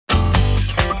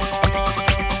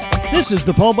This is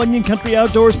the Paul Bunyan Country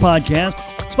Outdoors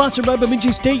Podcast, sponsored by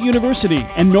Bemidji State University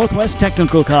and Northwest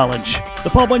Technical College. The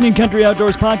Paul Bunyan Country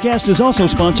Outdoors Podcast is also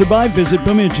sponsored by Visit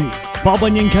Bemidji. Paul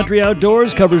Bunyan Country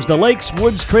Outdoors covers the lakes,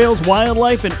 woods, trails,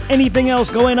 wildlife, and anything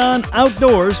else going on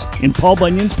outdoors in Paul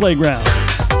Bunyan's playground.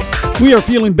 We are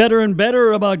feeling better and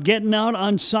better about getting out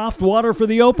on soft water for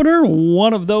the opener.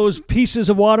 One of those pieces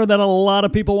of water that a lot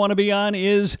of people want to be on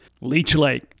is Leech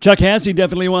Lake. Chuck HASSE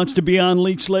definitely wants to be on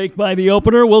Leech Lake by the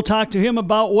opener. We'll talk to him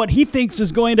about what he thinks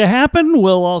is going to happen.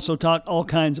 We'll also talk all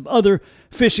kinds of other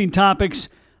fishing topics,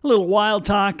 a little wild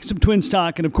talk, some twins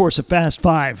talk, and of course a Fast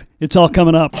Five. It's all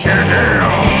coming up.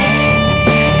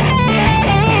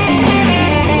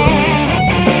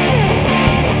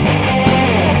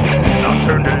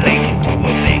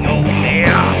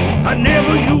 I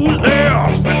never use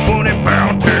less than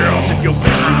 20-pound test. If you're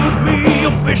fishing with me,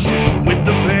 you're fishing with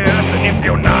the best. And if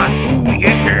you're not, ooh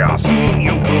yeah, soon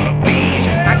you're gonna be.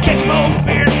 I catch more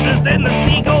fishes than the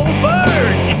seagull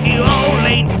birds. If you all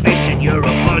ain't fishing, you're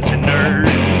a bunch of nerds.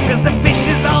 Cause the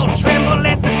fishes all tremble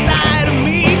at the sight of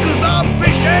me. Cause I'm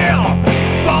fishing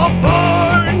Paul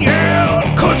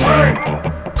Bunyan country.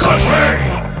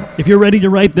 If you're ready to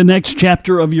write the next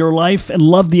chapter of your life and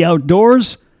love the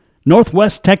outdoors,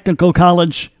 Northwest Technical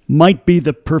College might be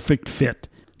the perfect fit.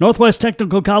 Northwest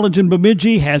Technical College in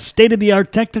Bemidji has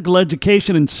state-of-the-art technical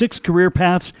education and 6 career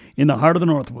paths in the heart of the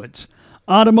Northwoods.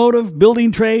 Automotive,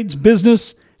 building trades,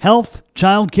 business, health,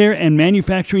 childcare, and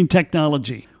manufacturing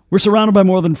technology. We're surrounded by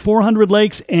more than 400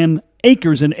 lakes and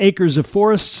acres of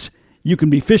forests. You can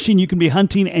be fishing, you can be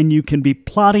hunting, and you can be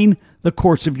plotting the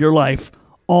course of your life,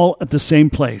 all at the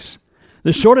same place.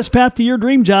 The shortest path to your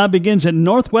dream job begins at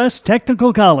Northwest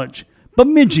Technical College,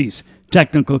 Bemidji's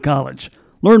Technical College.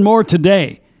 Learn more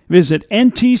today. Visit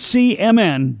ntcmn.edu.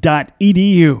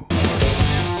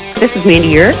 This is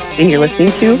Mandy Urick, and you're listening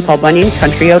to Paul Bunyan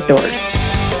Country Outdoors.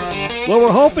 Well,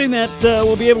 we're hoping that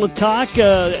we'll be able to talk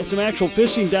some actual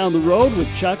fishing down the road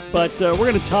with Chuck, but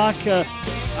we're going to talk,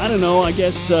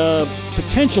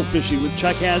 potential fishing with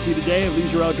Chuck HASSE today of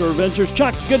Leisure Outdoor Adventures.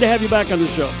 Chuck, good to have you back on the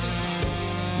show.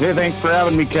 Hey, thanks for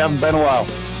having me, Kevin. Been a while.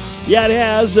 Yeah, it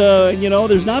has.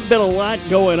 There's not been a lot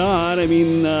going on. I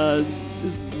mean,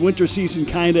 winter season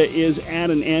kind of is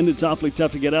at an end. It's awfully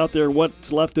tough to get out there.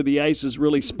 What's left of the ice is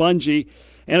really spongy.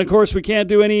 And, of course, we can't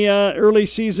do any early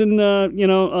season,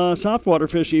 softwater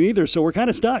fishing either, so we're kind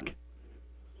of stuck.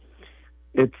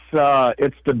 It's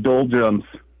the doldrums.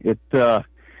 It's the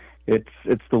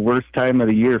worst time of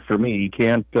the year for me. You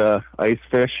can't ice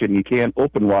fish and you can't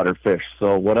open water fish.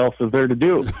 So what else is there to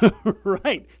do?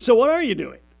 Right. So what are you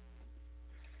doing?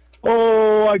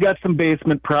 Oh, I got some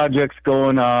basement projects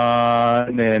going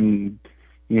on, and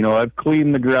I've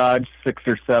cleaned the garage 6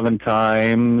 or 7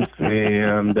 times,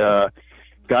 and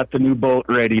got the new boat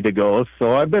ready to go.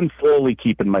 So I've been slowly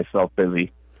keeping myself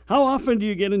busy. How often do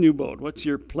you get a new boat? What's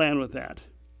your plan with that?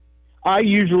 I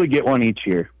usually get one each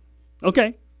year.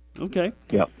 Okay.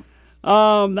 Yep.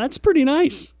 That's pretty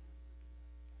nice.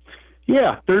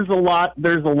 Yeah, there's a lot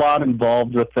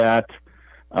involved with that.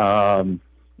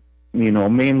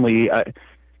 Mainly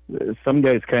some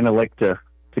guys kind of like to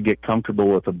get comfortable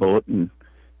with a boat and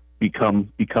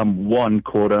become one,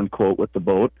 quote unquote, with the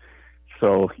boat.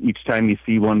 So each time you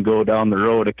see one go down the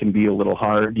road, it can be a little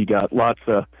hard. You got lots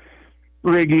of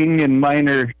rigging and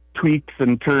minor tweaks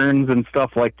and turns and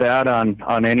stuff like that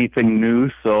on anything new.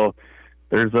 So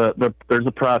there's a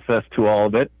process to all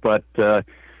of it, but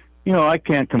I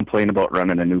can't complain about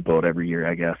running a new boat every year,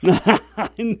 I guess.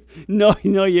 No,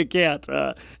 you can't.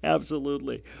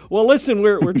 Absolutely. Well, listen,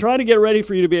 we're trying to get ready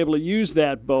for you to be able to use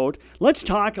that boat. Let's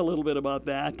talk a little bit about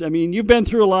that. I mean, you've been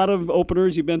through a lot of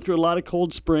openers. You've been through a lot of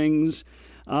cold springs.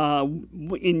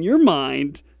 In your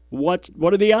mind, what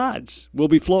are the odds we'll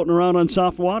be floating around on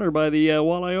soft water by the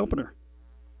walleye opener?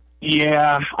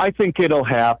 Yeah, I think it'll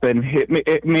happen.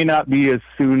 It may not be as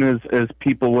soon as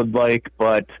people would like,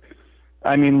 but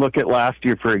I mean, look at last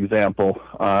year, for example.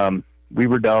 We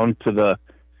were down to the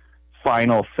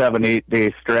final 7-8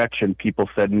 day stretch, and people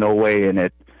said no way. And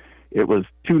it was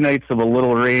 2 nights of a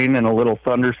little rain and a little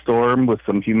thunderstorm with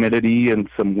some humidity and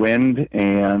some wind,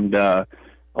 and a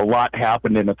lot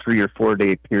happened in a 3 or 4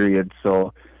 day period.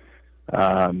 So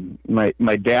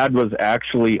my dad was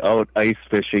actually out ice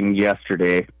fishing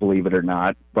yesterday, believe it or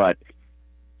not, but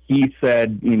he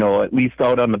said, at least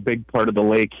out on the big part of the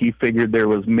lake, he figured there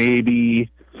was maybe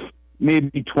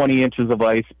 20 inches of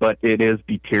ice, but it is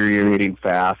deteriorating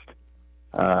fast.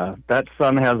 That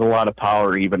sun has a lot of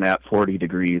power even at 40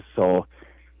 degrees. So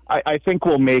I think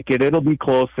we'll make it. It'll be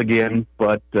close again,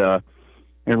 but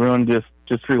everyone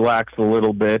just relax a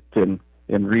little bit, and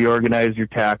and reorganize your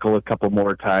tackle a couple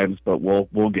more times, but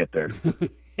we'll get there.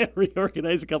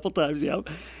 Reorganize a couple times, yeah.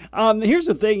 Here's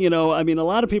the thing, a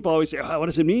lot of people always say, oh, what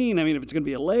does it mean? I mean, if it's going to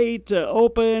be a late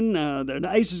open, the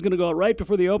ice is going to go out right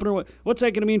before the opener. What's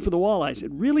that going to mean for the walleyes?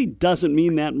 It really doesn't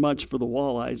mean that much for the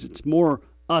walleyes. It's more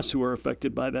us who are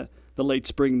affected by the late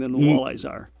spring than the walleyes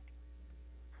are.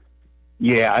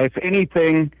 Yeah, if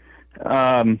anything,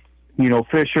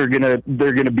 fish are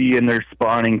they're gonna be in their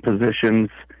spawning positions.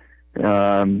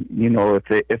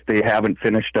 If they haven't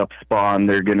finished up spawn,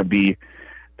 they're gonna be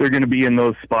in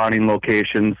those spawning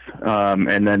locations,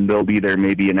 and then they'll be there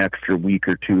maybe an extra week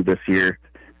or two this year.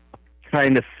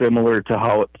 Kind of similar to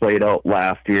how it played out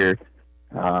last year.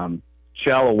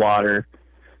 Shallow water,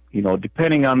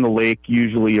 depending on the lake,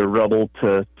 usually a rubble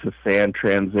to sand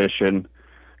transition.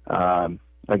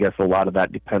 I guess a lot of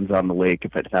that depends on the lake,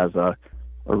 if it has a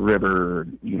river, or,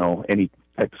 any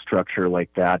type of structure like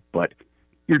that. But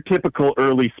your typical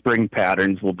early spring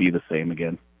patterns will be the same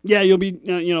again. Yeah, you'll be,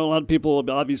 a lot of people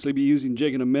will obviously be using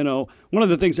jig and a minnow. One of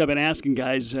the things I've been asking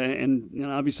guys, and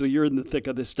obviously you're in the thick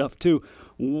of this stuff too,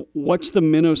 what's the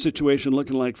minnow situation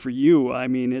looking like for you? I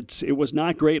mean, it was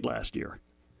not great last year.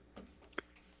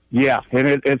 Yeah, and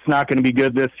it's not going to be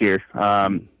good this year.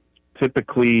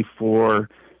 Typically for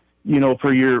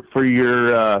your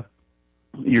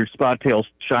spot tail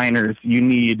shiners, you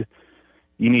need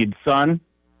sun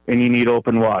and you need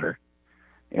open water.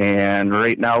 And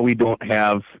right now we don't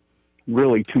have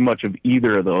really too much of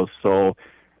either of those. So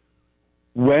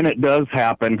when it does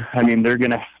happen, I mean, they're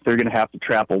gonna have to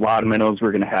trap a lot of minnows.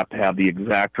 We're gonna have to have the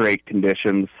exact right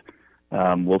conditions.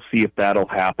 We'll see if that'll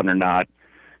happen or not.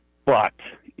 But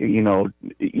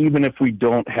even if we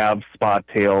don't have spot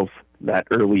tails that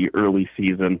early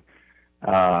season,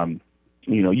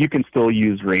 you can still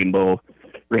use rainbow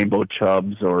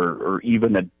chubs or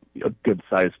even a good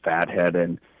sized fathead,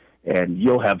 and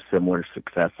you'll have similar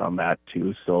success on that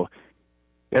too. So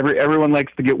everyone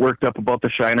likes to get worked up about the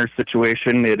shiner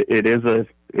situation. It is a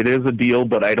deal,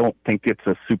 but I don't think it's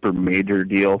a super major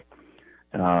deal.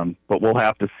 But we'll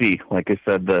have to see. Like I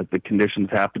said, the conditions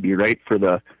have to be right for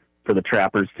the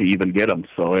trappers to even get them.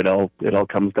 So it all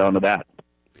comes down to that.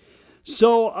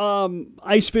 So,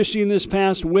 ice fishing this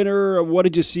past winter, what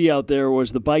did you see out there?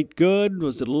 Was the bite good?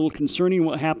 Was it a little concerning?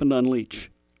 What happened on Leech?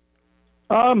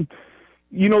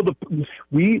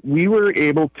 We were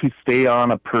able to stay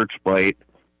on a perch bite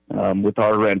with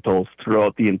our rentals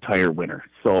throughout the entire winter.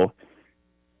 So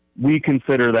we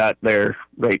consider that there,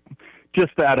 right,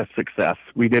 just that a success.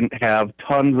 We didn't have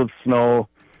tons of snow.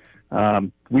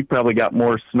 We probably got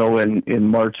more snow in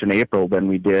March and April than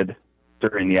we did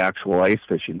during the actual ice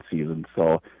fishing season.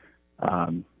 So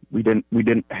we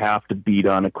didn't have to beat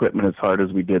on equipment as hard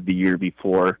as we did the year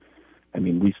before. I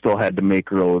mean, we still had to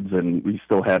make roads and we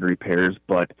still had repairs,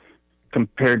 but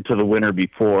compared to the winter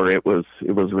before, it was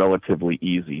relatively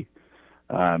easy.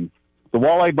 The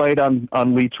walleye bite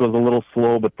on Leech was a little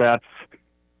slow, but that's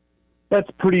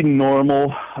pretty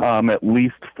normal, at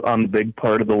least on the big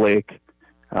part of the lake.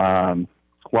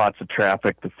 Lots of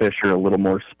traffic. The fish are a little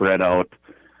more spread out.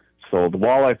 So the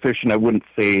walleye fishing, I wouldn't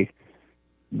say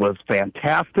was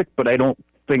fantastic, but I don't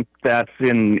think that's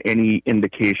in any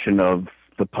indication of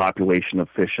the population of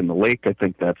fish in the lake. I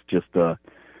think that's just a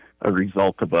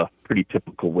result of a pretty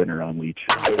typical winter on Leech.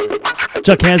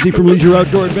 Chuck Hasse from Leisure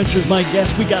Outdoor Adventures, my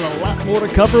guest. We got a lot more to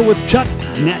cover with Chuck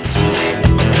next.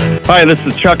 Hi, this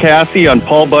is Chuck Hasse on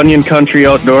Paul Bunyan Country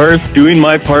Outdoors, doing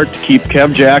my part to keep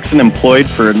Kev Jackson employed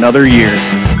for another year.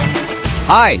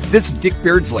 Hi, this is Dick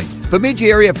Beardsley,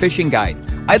 Bemidji Area Fishing Guide.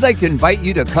 I'd like to invite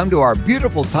you to come to our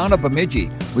beautiful town of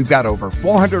Bemidji. We've got over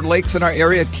 400 lakes in our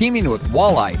area teeming with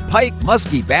walleye, pike,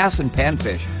 muskie, bass, and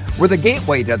panfish. We're the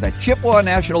gateway to the Chippewa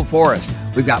National Forest.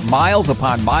 We've got miles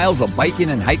upon miles of biking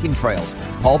and hiking trails.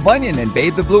 Paul Bunyan and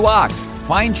Babe the Blue Ox.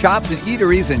 Fine shops and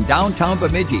eateries in downtown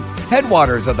Bemidji.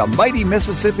 Headwaters of the mighty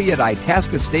Mississippi at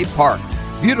Itasca State Park.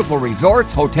 Beautiful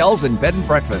resorts, hotels, and bed and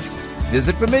breakfasts.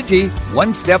 Visit Bemidji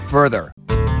one step further.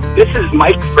 This is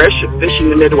Mike Frisch of Fishing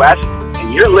the Midwest,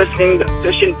 and you're listening to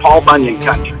Fishing Paul Bunyan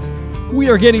Country. We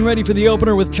are getting ready for the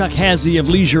opener with Chuck Hasse of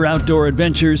Leisure Outdoor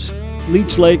Adventures.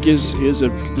 Leech Lake is a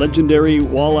legendary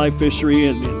walleye fishery,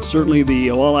 and certainly the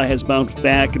walleye has bounced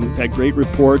back, and we've had great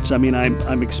reports. I mean,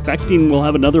 I'm expecting we'll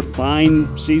have another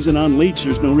fine season on Leech.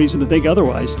 There's no reason to think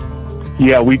otherwise.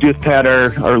 Yeah, we just had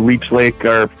our Leech Lake,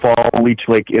 our fall Leech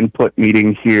Lake input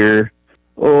meeting here.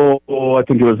 I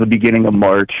think it was the beginning of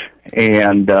March,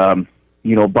 and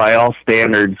by all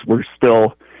standards, we're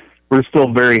still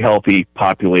very healthy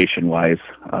population-wise.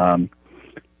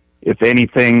 If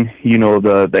anything,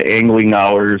 the angling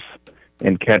hours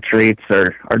and catch rates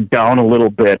are down a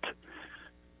little bit,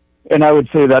 And I would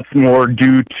say that's more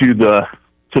due to the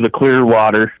clear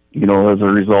water, as a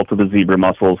result of the zebra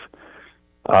mussels,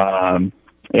 and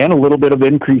a little bit of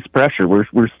increased pressure.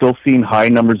 We're still seeing high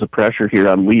numbers of pressure here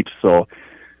on leech, so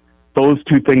those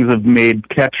two things have made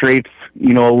catch rates, a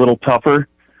little tougher.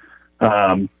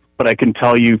 But I can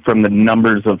tell you from the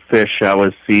numbers of fish I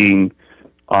was seeing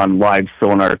on live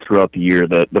sonar throughout the year,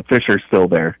 the fish are still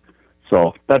there.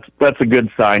 So that's a good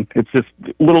sign. It's just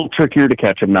a little trickier to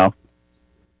catch them now.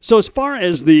 So as far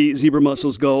as the zebra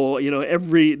mussels go,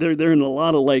 they're in a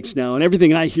lot of lakes now, and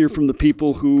everything I hear from the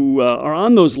people who are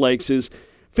on those lakes is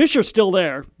fish are still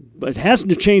there, but it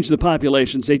hasn't changed the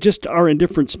populations. They just are in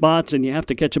different spots, and you have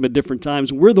to catch them at different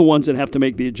times. We're the ones that have to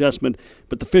make the adjustment,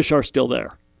 but the fish are still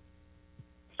there.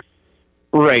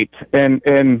 Right,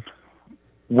 and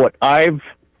what I've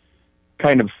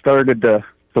kind of started to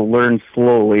learn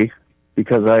slowly,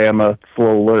 because I am a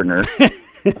slow learner,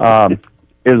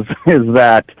 is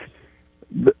that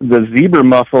the zebra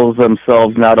mussels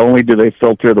themselves, not only do they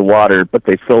filter the water, but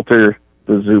they filter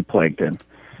the zooplankton.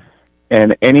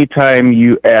 And anytime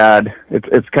you add,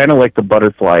 it's kind of like the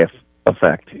butterfly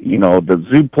effect. The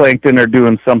zooplankton are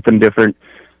doing something different,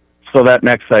 so that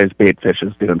next size bait fish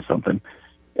is doing something.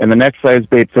 And the next size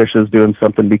bait fish is doing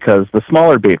something because the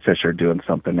smaller bait fish are doing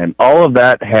something. And all of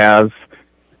that has,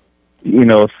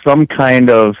 some kind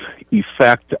of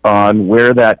effect on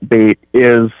where that bait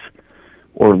is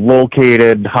or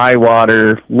located, high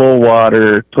water, low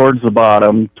water, towards the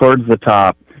bottom, towards the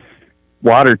top.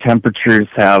 Water temperatures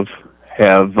have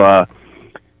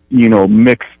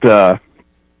mixed,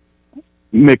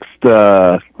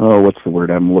 what's the word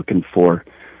I'm looking for?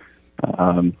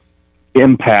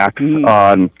 Impact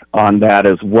on that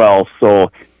as well.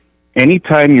 So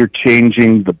anytime you're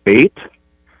changing the bait,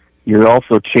 you're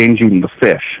also changing the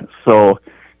fish. So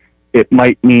it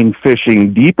might mean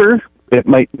fishing deeper. It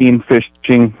might mean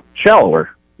fishing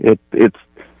shallower. It's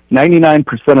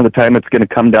 99% of the time it's going to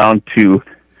come down to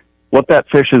what that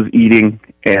fish is eating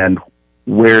and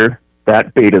where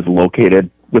that bait is located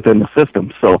within the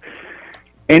system. So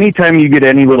anytime you get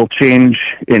any little change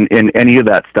in any of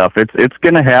that stuff, it's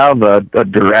going to have a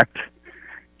direct,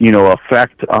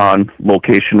 effect on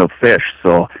location of fish.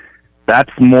 So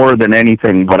that's more than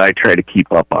anything what I try to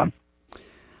keep up on.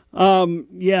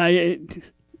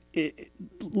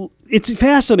 It's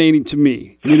fascinating to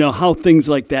me, how things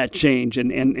like that change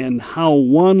and how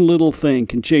one little thing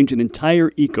can change an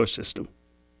entire ecosystem.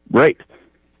 Right.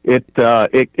 It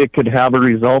could have a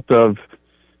result of,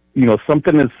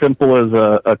 something as simple as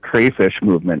a crayfish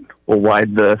movement. Well,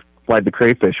 why'd the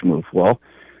crayfish move? Well,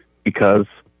 because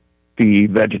the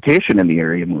vegetation in the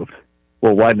area moved.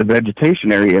 Well, why did the vegetation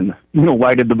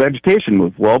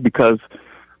move? Well, because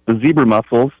the zebra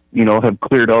mussels, have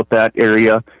cleared out that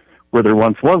area where there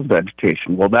once was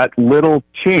vegetation. Well, that little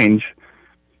change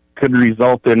could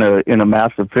result in a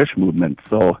massive fish movement.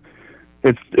 So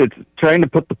it's trying to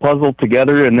put the puzzle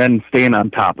together and then staying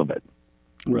on top of it.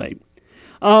 Right.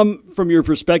 From your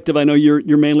perspective, I know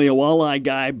you're mainly a walleye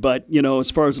guy, but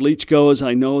as far as leech goes,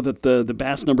 I know that the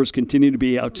bass numbers continue to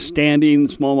be outstanding.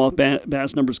 Smallmouth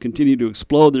bass numbers continue to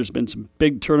explode. There's been some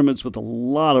big tournaments with a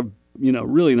lot of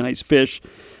really nice fish.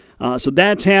 So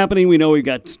that's happening. We know we've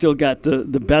still got the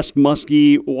best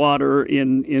musky water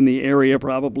in the area,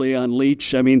 probably on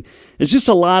leech. I mean, it's just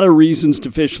a lot of reasons to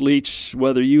fish leech,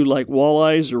 whether you like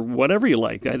walleyes or whatever you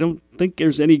like. I don't think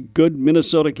there's any good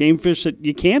Minnesota game fish that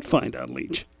you can't find on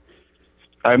leech.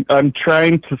 I'm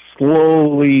trying to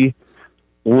slowly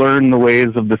learn the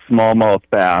ways of the smallmouth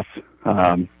bass.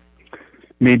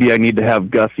 Maybe I need to have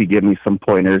Gussie give me some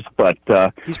pointers, but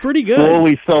he's pretty good.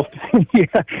 Slowly,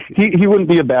 he wouldn't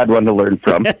be a bad one to learn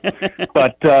from.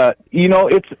 But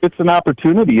it's an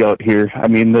opportunity out here. I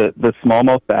mean, the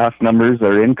smallmouth bass numbers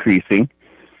are increasing,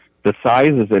 the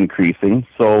size is increasing,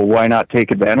 so why not take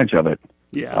advantage of it?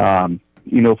 Yeah.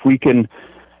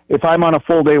 If I'm on a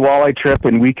full day walleye trip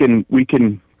and we can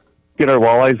get our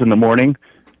walleyes in the morning,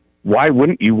 why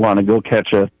wouldn't you want to go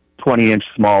catch a 20-inch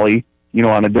smallie?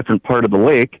 On a different part of the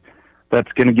lake, that's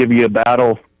going to give you a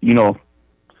battle,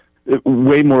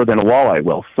 way more than a walleye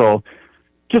will. So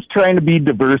just trying to be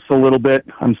diverse a little bit.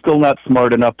 I'm still not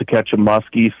smart enough to catch a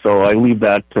muskie, so I leave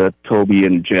that to Toby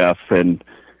and Jeff and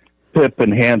Pip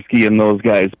and Hansky and those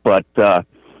guys. But,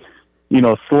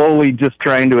 slowly just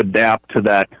trying to adapt to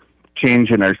that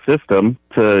change in our system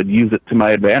to use it to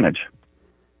my advantage.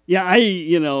 Yeah,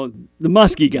 the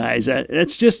muskie guys,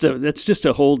 that's just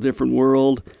a whole different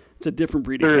world. It's a different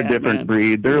breed. They're a different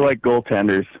breed. They're like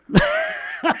goaltenders.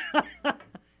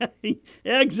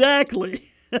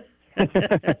 Exactly.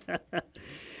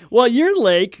 Well, your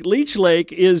lake, Leech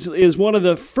Lake, is one of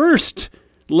the first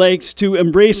lakes to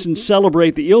embrace and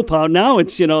celebrate the eel pout. Now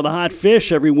it's, the hot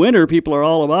fish every winter. People are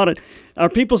all about it. Are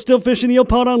people still fishing eel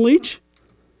pout on leech?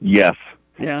 Yes.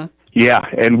 Yeah. Yeah,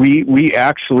 and we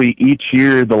actually each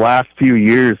year, the last few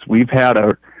years, we've had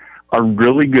a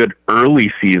really good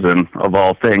early season of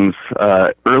all things,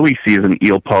 early season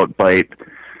eel pout bite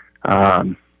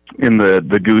in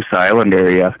the Goose Island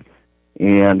area,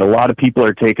 and a lot of people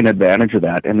are taking advantage of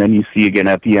that. And then you see again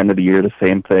at the end of the year the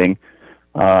same thing.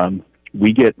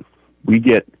 We get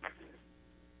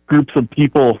groups of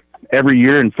people every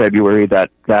year in February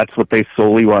that's what they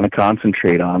solely want to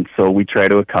concentrate on. So we try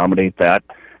to accommodate that.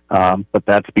 But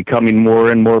that's becoming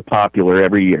more and more popular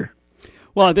every year.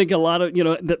 Well, I think a lot of,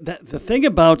 the thing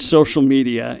about social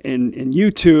media and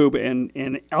YouTube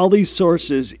and all these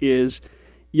sources is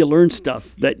you learn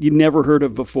stuff that you never heard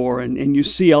of before. And you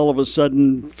see all of a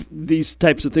sudden these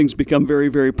types of things become very,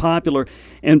 very popular.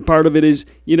 And part of it is,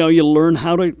 you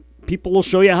learn people will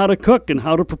show you how to cook and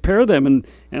how to prepare them. And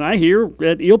I hear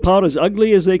that eel pout, as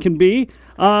ugly as they can be,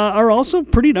 are also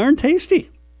pretty darn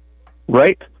tasty.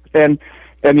 Right. And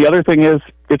the other thing is,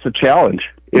 it's a challenge.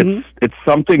 It's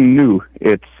something new.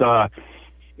 It's not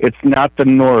the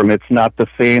norm. It's not the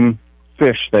same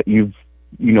fish that you've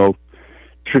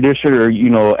traditionally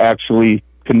or actually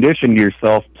conditioned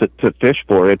yourself to fish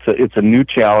for. It's a new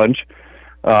challenge.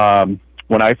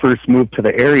 When I first moved to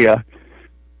the area,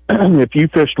 if you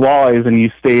fished walleyes and you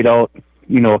stayed out,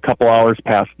 a couple hours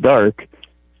past dark,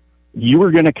 you were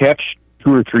going to catch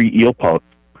 2 or 3 eel pout,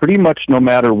 pretty much no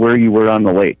matter where you were on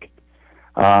the lake.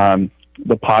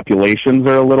 The populations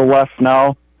are a little less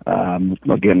now.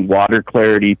 Again, water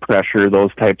clarity, pressure,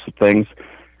 those types of things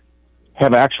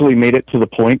have actually made it to the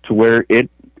point to where it's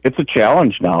a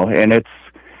challenge now, and it's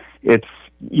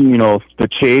the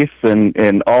chase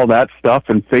and all that stuff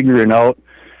and figuring out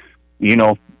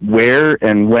where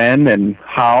and when and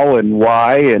how and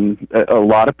why, and a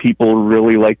lot of people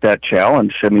really like that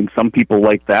challenge. I mean, some people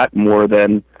like that more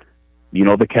than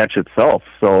the catch itself.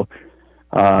 So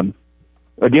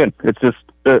again, it's just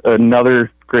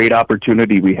another great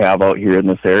opportunity we have out here in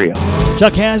this area.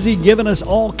 Chuck HASSE giving us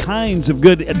all kinds of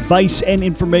good advice and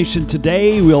information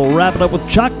today. We'll wrap it up with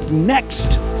Chuck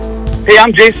next. Hey,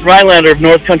 I'm Jason Rylander of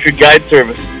North Country Guide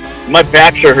Service. My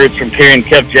back sure hurts from carrying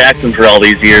Kev Jackson for all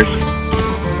these years.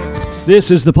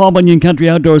 This is the Paul Bunyan Country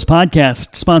Outdoors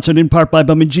Podcast, sponsored in part by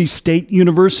Bemidji State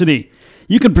University.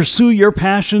 You can pursue your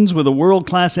passions with a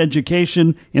world-class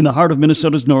education in the heart of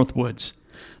Minnesota's Northwoods.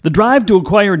 The drive to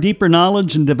acquire deeper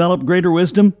knowledge and develop greater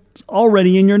wisdom is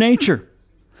already in your nature.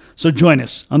 So join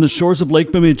us on the shores of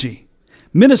Lake Bemidji.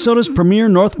 Minnesota's premier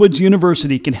Northwoods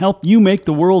University can help you make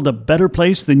the world a better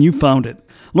place than you found it.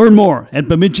 Learn more at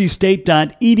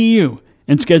bemidjistate.edu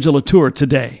and schedule a tour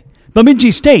today.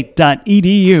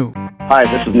 bemidjistate.edu.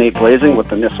 Hi, this is Nate Blazing with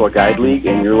the Nisswa Guide League,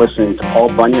 and you're listening to Paul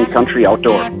Bunyan Country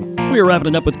Outdoor. We are wrapping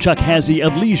it up with Chuck HASSE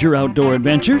of Leisure Outdoor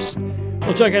Adventures.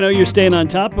 Well, Chuck, I know you're staying on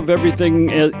top of everything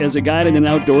as a guide and an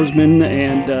outdoorsman,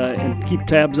 and keep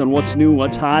tabs on what's new,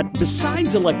 what's hot.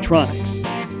 Besides electronics,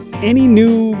 any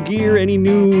new gear, any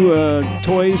new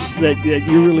toys that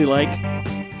you really like?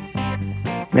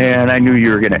 Man, I knew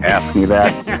you were going to ask me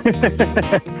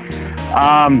that.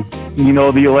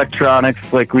 The electronics,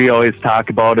 like we always talk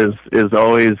about, is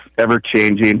always ever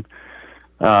changing.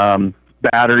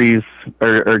 Batteries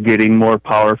are getting more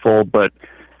powerful, but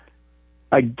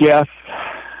I guess,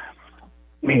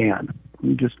 man,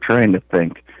 I'm just trying to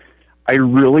think. I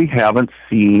really haven't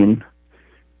seen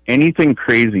anything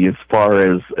crazy as far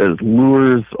as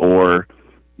lures or,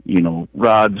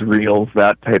 rods, reels,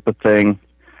 that type of thing.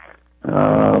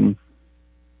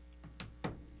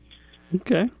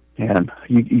 Okay. Man,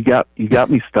 you got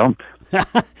me stumped.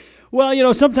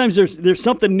 Well, sometimes there's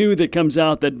something new that comes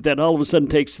out that all of a sudden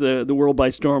takes the world by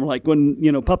storm. Like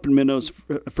when, Pup and Minnows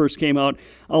first came out,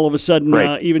 all of a sudden,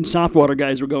 right. Even softwater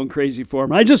guys were going crazy for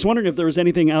them. I just wondered if there was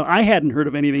anything out. I hadn't heard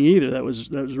of anything either that was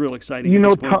real exciting.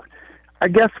 I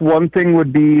guess one thing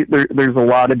would be there's a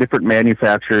lot of different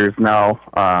manufacturers now,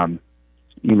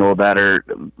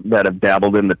 that have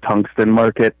dabbled in the tungsten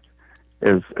market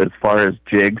as far as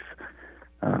jigs.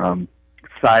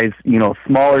 Size,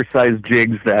 smaller size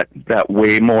jigs that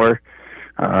weigh more.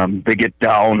 They get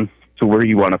down to where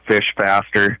you want to fish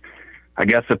faster. I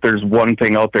guess if there's one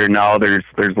thing out there now, there's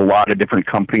a lot of different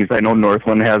companies. I know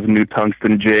Northland has a new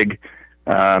tungsten jig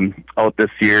out this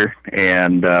year,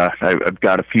 and I've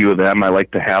got a few of them. I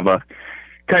like to have a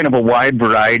kind of a wide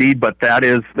variety, but that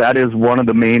is one of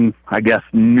the main, I guess,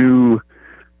 new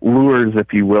lures,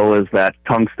 if you will, is that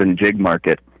tungsten jig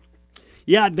market.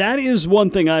 Yeah, that is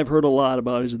one thing I've heard a lot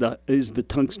about is the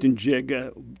tungsten jig.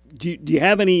 Do you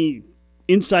have any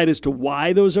insight as to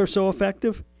why those are so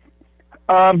effective?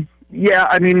 Yeah,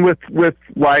 I mean, with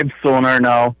live sonar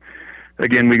now,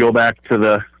 again, we go back to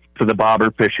the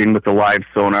bobber fishing with the live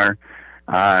sonar.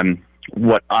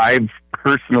 What I've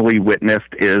personally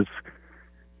witnessed is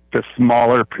the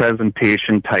smaller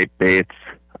presentation type baits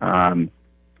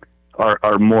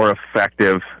are more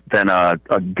effective than a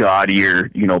gaudier,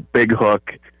 big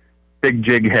hook, big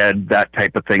jig head, that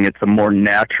type of thing. It's a more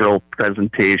natural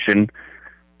presentation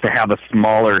to have a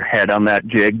smaller head on that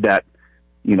jig that,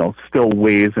 still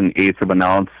weighs an eighth of an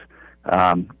ounce.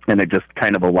 And it just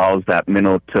kind of allows that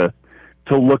minnow to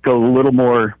look a little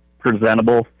more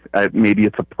presentable. Maybe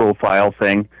it's a profile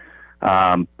thing.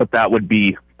 But that would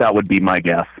be my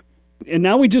guess. And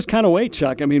now we just kind of wait,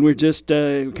 Chuck. I mean, we're just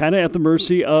kind of at the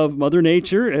mercy of Mother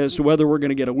Nature as to whether we're going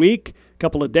to get a week, a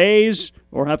couple of days,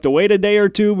 or have to wait a day or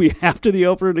two after the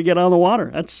opener to get on the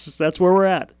water. That's where we're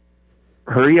at.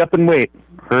 Hurry up and wait.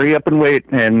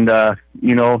 And,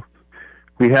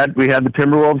 we had the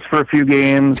Timberwolves for a few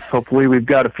games. Hopefully we've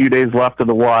got a few days left of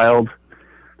the Wild.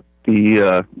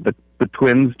 The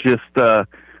Twins just,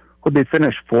 would they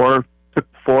finish? Took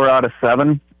 4 out of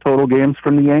 7 total games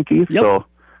from the Yankees. Yep. So,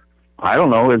 I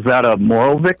don't know. Is that a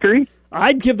moral victory?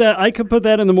 I could put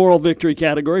that in the moral victory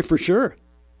category for sure.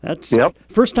 That's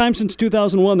first time since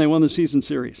 2001 they won the season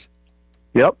series.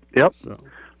 Yep. So.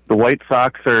 The White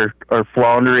Sox are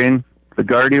floundering. The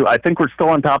Guardians, I think we're still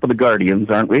on top of the Guardians,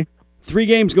 aren't we? 3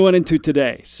 games going into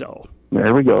today, so.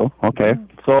 There we go. Okay.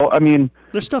 So, I mean,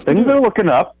 there's stuff to things do. are looking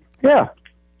up. Yeah.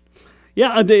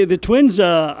 Yeah, the Twins,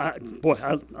 I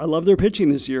love their pitching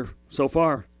this year so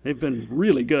far. They've been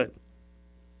really good.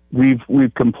 We've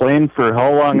complained for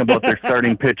how long about their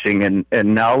starting pitching,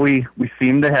 and now we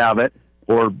seem to have it,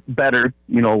 or better,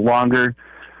 longer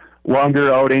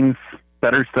outings,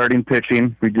 better starting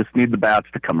pitching. We just need the bats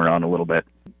to come around a little bit.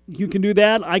 You can do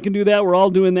that. I can do that. We're all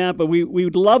doing that, but we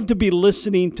would love to be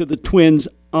listening to the Twins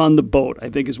on the boat, I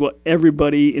think is what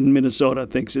everybody in Minnesota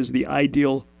thinks is the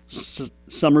ideal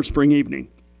summer, spring evening.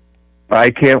 I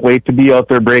can't wait to be out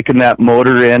there breaking that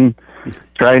motor in,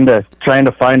 trying to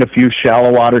find a few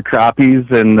shallow water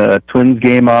crappies and the Twins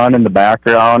game on in the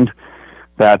background.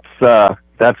 That's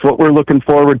what we're looking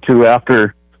forward to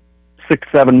after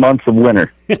 6-7 months of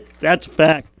winter. That's a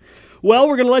fact. Well,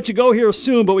 we're going to let you go here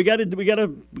soon, but we got to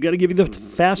give you the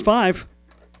Fast Five.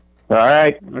 All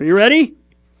right. Are you ready?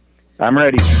 I'm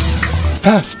ready.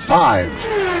 Fast Five.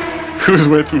 Who's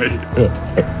with me?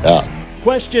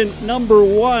 Question number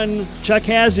 1, Chuck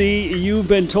Hasse, you've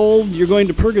been told you're going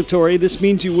to purgatory. This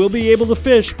means you will be able to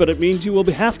fish, but it means you will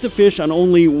have to fish on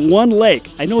only one lake.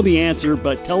 I know the answer,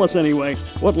 but tell us anyway.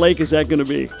 What lake is that going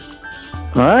to be?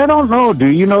 I don't know.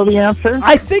 Do you know the answer?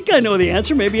 I think I know the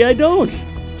answer. Maybe I don't.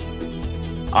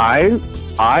 I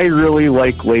really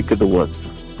like Lake of the Woods.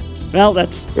 Well,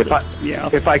 that's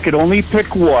if I could only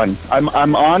pick one.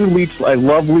 I'm on Leech. I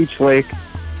love Leech Lake.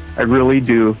 I really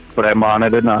do, but I'm on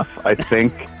it enough. I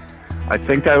think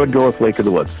I would go with Lake of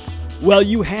the Woods. Well,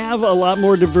 you have a lot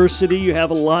more diversity. You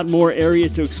have a lot more area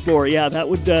to explore. Yeah, that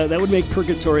would make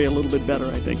purgatory a little bit better,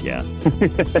 I think. Yeah.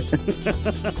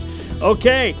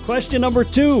 Okay, question number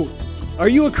 2. Are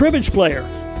you a cribbage player?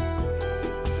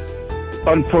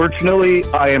 Unfortunately,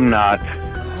 I am not.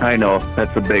 I know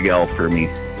that's a big L for me.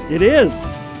 It is.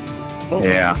 Well,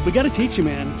 yeah. We got to teach you,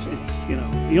 man. It's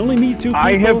you only need 2 people.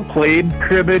 I have played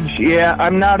cribbage. Yeah,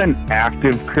 I'm not an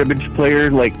active cribbage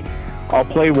player. Like, I'll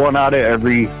play one out of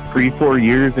every 3-4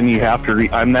 years, and you have to.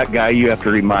 I'm that guy you have to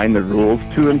remind the rules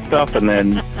to and stuff, and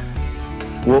then.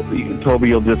 Well,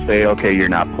 Toby will just say, "Okay, you're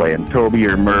not playing." Toby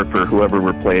or Murph or whoever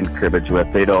we're playing cribbage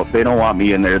with, they don't want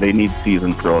me in there. They need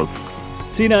seasoned pros.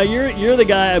 See, now you're the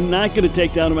guy I'm not going to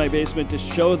take down to my basement to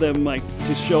show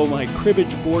my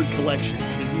cribbage board collection.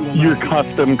 Your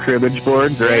custom cribbage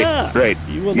boards, right? Yeah, right.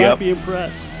 You will not be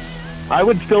impressed. I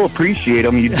would still appreciate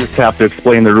them. You just have to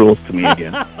explain the rules to me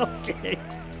again. Okay.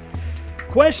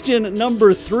 Question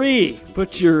number 3.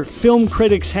 Put your film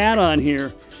critic's hat on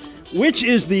here. Which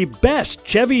is the best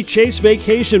Chevy Chase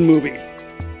vacation movie?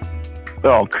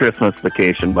 Oh, Christmas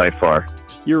Vacation by far.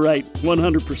 You're right.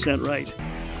 100% right.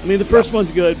 I mean, the first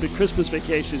one's good, but Christmas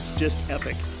Vacation's just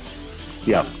epic.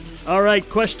 Yeah. All right,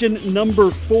 question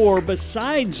number 4.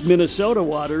 Besides Minnesota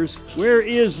waters, where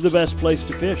is the best place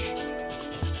to fish?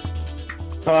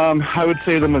 I would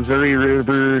say the Missouri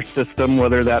River system,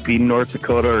 whether that be North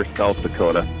Dakota or South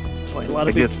Dakota. Boy, a lot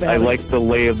of big fat. I like the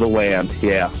lay of the land,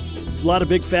 yeah. A lot of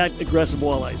big, fat, aggressive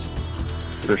walleyes.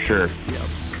 For sure. Yep.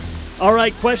 All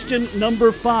right, question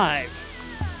number 5.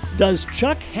 Does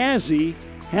Chuck Hasse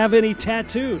have any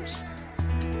tattoos?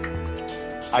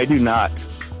 I do not.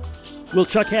 Will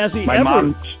Chuck Hasse My ever?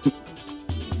 mom.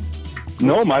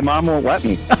 No, my mom won't let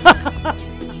me.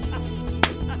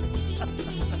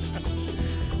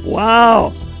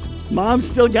 Wow. Mom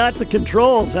still got the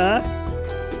controls, huh?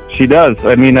 She does.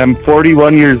 I mean, I'm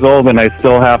 41 years old and I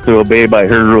still have to obey by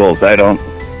her rules. I don't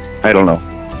know.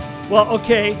 Well,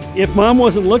 okay. If Mom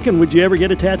wasn't looking, would you ever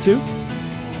get a tattoo?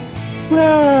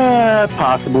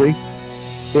 Possibly.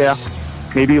 Yeah.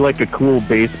 Maybe like a cool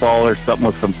baseball or something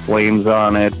with some flames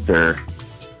on it, or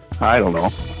I don't know.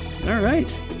 All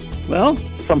right. Well,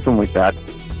 something like that.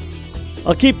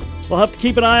 We'll have to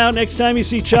keep an eye out next time you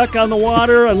see Chuck on the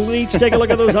water on Leech. Take a look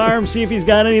at those arms, see if he's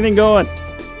got anything going.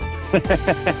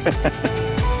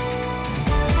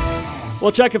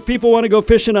 Well, Chuck, if people want to go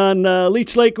fishing on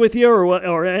Leech Lake with you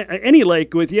or any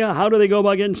lake with you, how do they go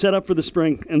about getting set up for the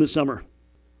spring and the summer?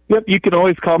 Yep, you can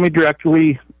always call me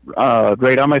directly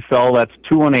right on my cell. That's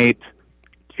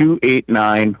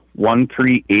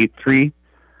 218-289-1383.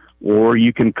 Or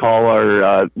you can call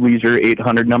our Leisure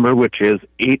 800 number, which is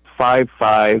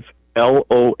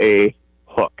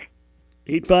 855-LOA-HOOK.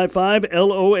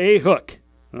 855-LOA-HOOK.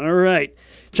 All right.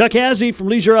 Chuck HASSE from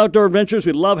Leisure Outdoor Adventures.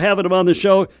 We love having him on the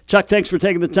show. Chuck, thanks for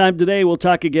taking the time today. We'll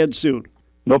talk again soon.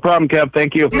 No problem, Kev.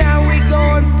 Tthank you. Now we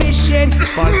going fishing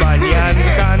on Bunyan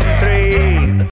Country.